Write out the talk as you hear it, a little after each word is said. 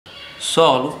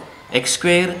solve x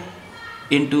square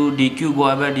into d cube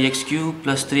y by dx cube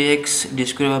plus 3x d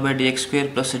square y by dx square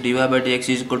plus dy by dx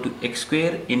is equal to x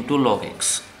square into log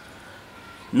x.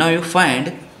 Now you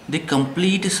find the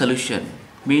complete solution,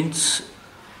 means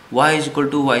y is equal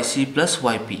to yc plus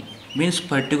yp, means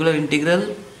particular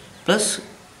integral plus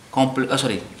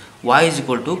y is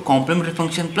equal to complementary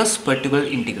function plus particular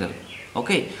integral.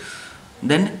 Okay,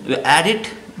 then we add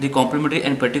it, the complementary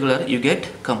and particular, you get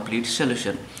complete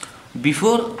solution.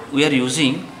 Before we are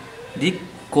using the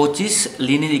Cauchy's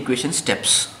linear equation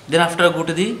steps, then after go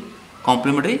to the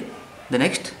complementary, the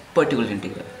next particular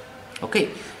integral. Okay,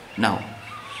 now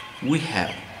we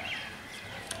have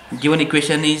given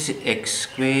equation is x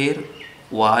square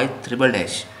y triple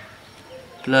dash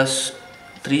plus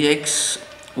 3x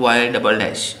y double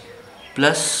dash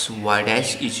plus y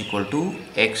dash is equal to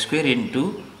x square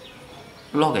into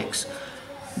log x.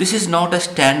 This is not a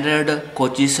standard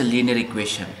Cauchy's linear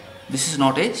equation. This is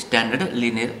not a standard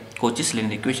linear Cauchy's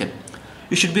linear equation.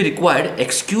 You should be required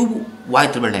x cube y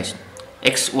triple dash.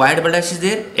 X y double dash is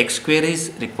there, x square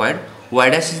is required, y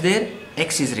dash is there,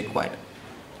 x is required.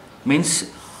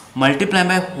 Means multiply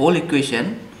by whole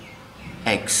equation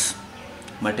x.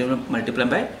 Multiply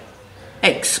by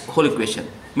x whole equation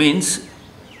means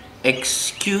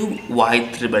x cube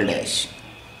y triple dash,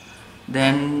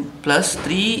 then plus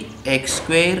 3x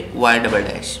square y double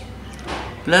dash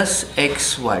plus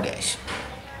x y dash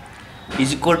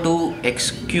is equal to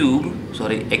x cube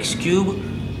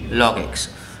log x.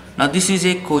 Now this is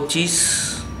a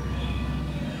Cauchy's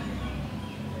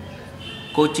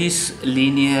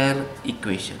linear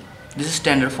equation. This is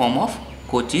standard form of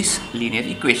Cauchy's linear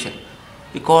equation.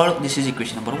 We call this is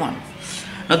equation number 1.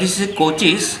 Now this is a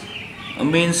Cauchy's,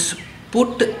 means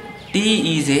put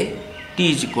t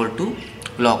is equal to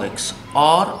log x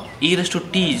or e raised to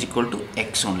t is equal to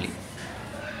x only.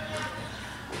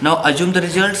 Now assume the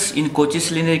results in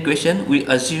Cauchy's linear equation. We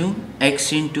assume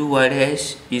x into y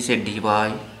dash is a dy,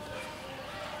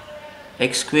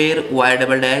 x square y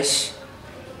double dash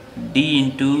d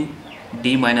into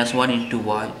d minus 1 into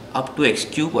y up to x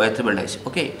cube y triple dash.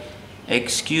 Okay,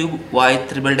 x cube y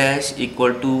triple dash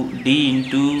equal to d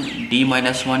into d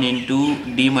minus 1 into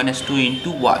d minus 2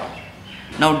 into y.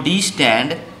 Now d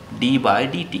stand d by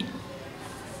dt.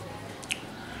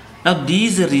 Now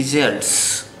these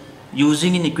results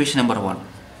using in equation number 1.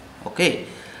 Okay,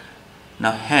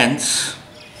 now hence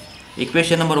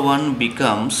equation number 1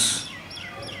 becomes,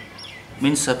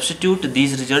 means substitute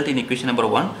these result in equation number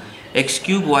 1. X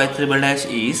cube y triple dash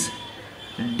is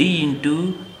d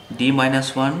into d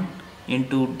minus 1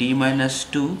 into d minus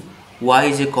 2, y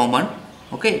is a common.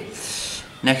 Okay,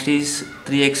 next is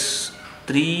 3x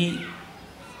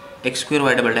square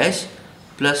y double dash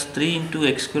plus 3 into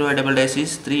x square y double dash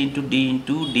is 3 into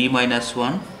d minus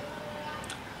 1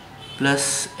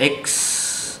 plus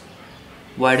x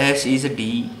y dash is a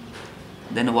d,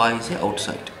 then y is a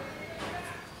outside,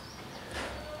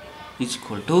 is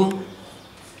equal to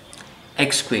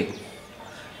x square.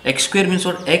 X square means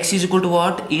what? X is equal to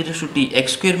what? E raised to t.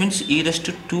 X square means e raised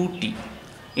to 2t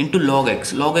into log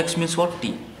x. Log x means what?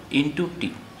 T into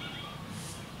t.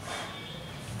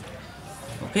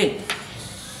 Okay,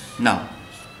 now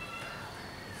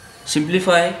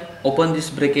simplify, open this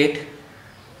bracket,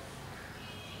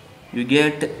 you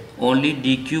get only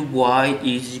d cube y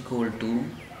is equal to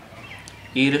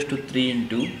e raised to 3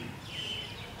 into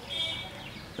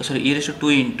e raised to 2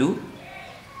 into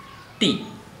t.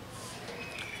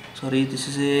 Sorry, this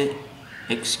is a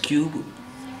x cube,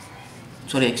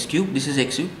 this is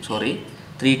x cube,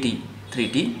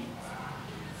 3t.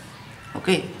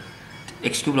 Okay,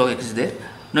 x cube log x is there.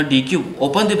 Now d cube,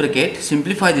 open the bracket,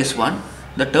 simplify this one,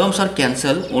 the terms are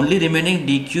cancelled, only remaining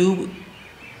d cube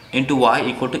into y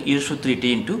equal to e raised to 3t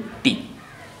into t.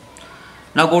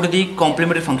 Now go to the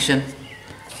complementary function.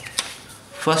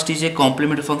 First is a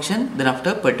complementary function, then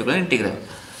after particular integral.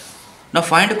 Now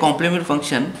find a complementary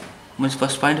function, means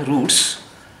first find roots.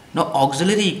 Now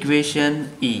auxiliary equation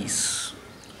is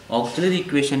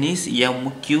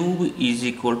m cube is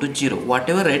equal to 0.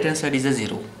 Whatever right hand side is a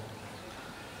 0.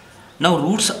 Now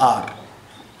roots are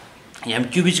m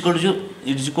cube is equal to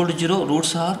 0.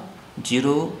 Roots are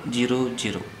 0, 0,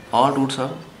 0. All roots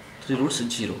are 3 roots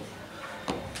 0.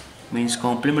 Means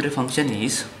complementary function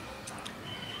is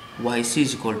yc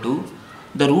is equal to,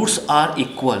 the roots are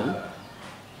equal.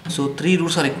 So 3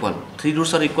 roots are equal. 3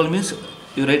 roots are equal means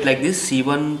you write like this: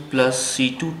 c1 plus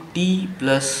c2 t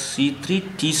plus c3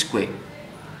 t square.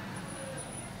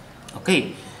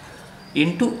 Okay,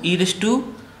 into e raised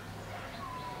to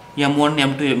m1,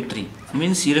 m2, m3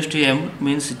 means e raised to m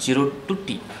means 0 to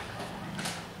t.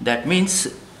 That means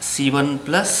c1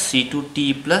 plus c2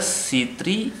 t plus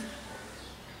c3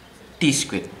 t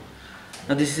square.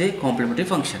 Now this is a complementary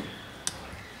function.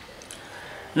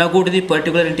 Now go to the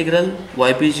particular integral.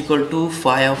 Yp is equal to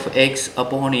phi of x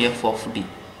upon f of d.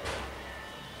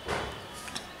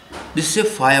 This is a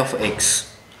phi of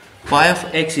x. Phi of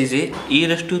x is a e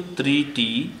raised to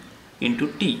 3t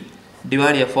into t.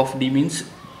 Divide f of d means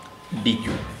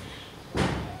dq.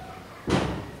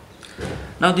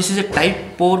 Now this is a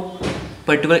type 4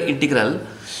 particular integral.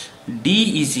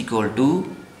 D is equal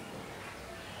to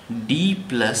d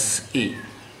plus a.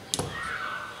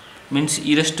 Means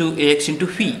e raised to ax into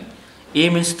phi. A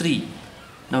means 3.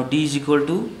 Now d is equal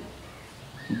to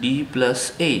d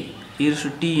plus a. E raised to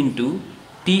t into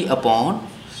t upon.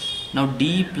 Now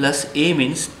d plus a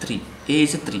means 3. A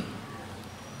is a 3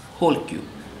 whole cube.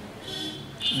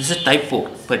 This is type 4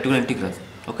 particular integral.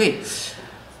 Okay.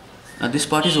 Now this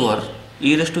part is over.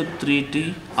 E raised to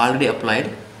 3t already applied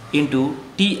into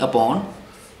t upon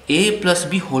a plus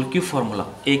b whole cube formula.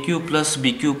 A cube plus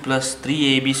b cube plus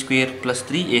 3ab square plus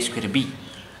 3a square b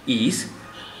is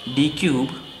d cube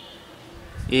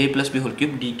a plus b whole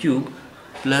cube d cube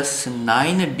plus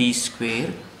 9d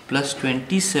square plus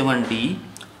 27d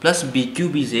plus b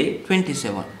cube is a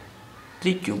 27.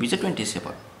 3 cube is a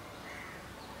 27.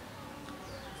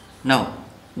 Now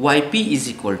yp is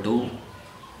equal to,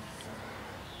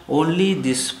 only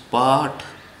this part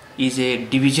is a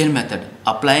division method.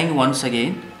 Applying once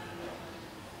again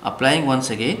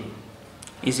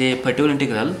is a particular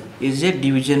integral is a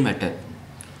division method.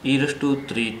 E raised to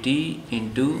 3t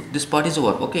into, this part is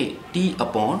over. Okay, t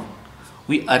upon,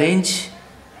 we arrange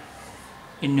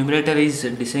in numerator is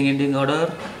descending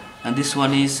order and this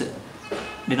one is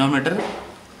denominator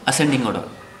ascending order.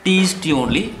 T is t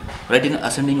only, right? In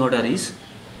ascending order is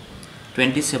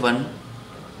 27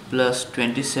 plus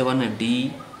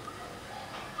 27d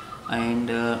and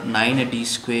 9d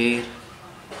square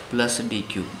plus d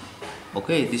cube.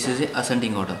 Okay, this is a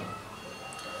ascending order.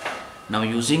 Now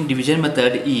using division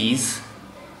method is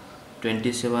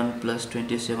 27 plus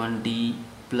 27d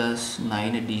plus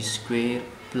 9d square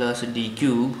plus d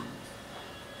cube,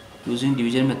 using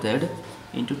division method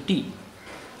into t.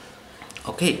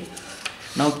 Okay,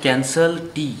 now cancel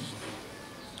t.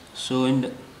 So in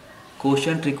the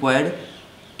quotient required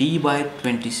t by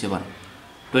 27.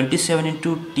 27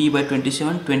 into t by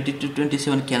 27, 20 to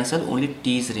 27 cancel, only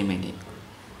t is remaining.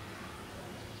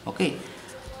 Okay,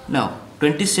 now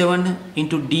 27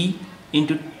 into d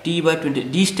into t by 20,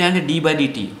 d stand d by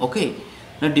dt. Okay,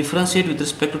 now differentiate with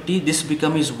respect to t, this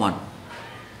becomes 1.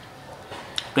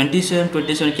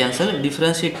 27 cancel,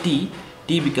 differentiate t,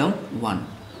 t become 1.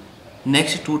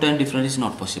 Next 2 times difference is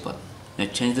not possible. Now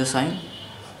change the sign,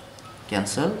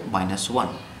 cancel, minus 1.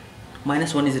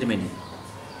 Minus 1 is remaining.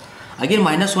 Again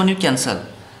minus 1 you cancel,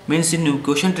 means in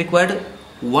quotient required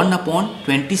 1 upon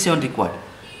 27 required,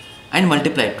 and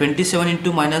multiply 27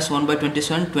 into minus 1 by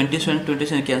 27,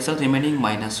 27 cancel, remaining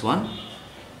minus 1.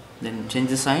 Then change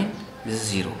the sign, this is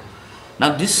 0.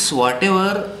 Now this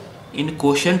whatever in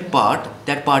quotient part,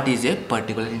 that part is a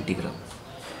particular integral.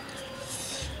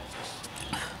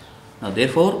 Now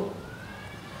therefore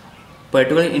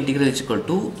particular integral is equal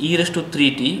to e raised to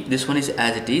 3t, this one is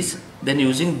as it is. Then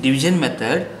using division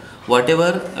method,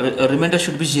 whatever remainder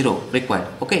should be 0 required.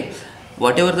 Okay,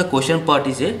 whatever the quotient part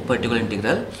is a particular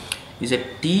integral is a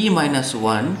t minus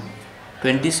 1,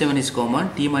 27 is common,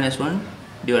 t minus 1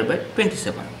 divided by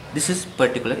 27. This is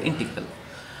particular integral.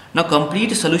 Now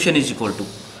complete solution is equal to,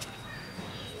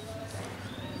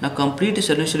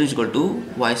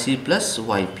 yc plus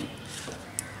yp.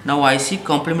 Now yc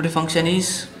complementary function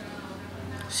is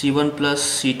c1 plus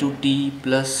c2t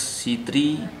plus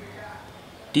c3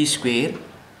 t square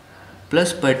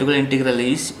plus particular integral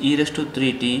is e raised to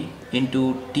 3t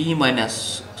into t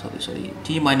minus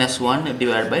 1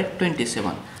 divided by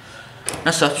 27.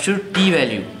 Now substitute t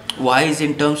value, y is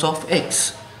in terms of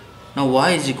x. Now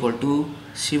y is equal to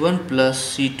c1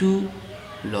 plus c2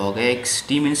 log x,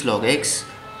 t means log x,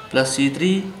 plus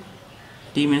c3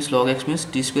 t means log x, means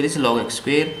t square is log x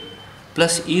square,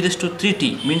 plus e raised to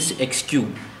 3t means x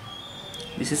cube.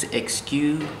 This is x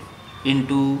cube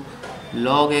into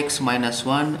log x minus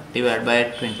 1 divided by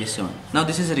 27. Now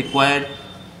this is a required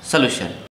solution.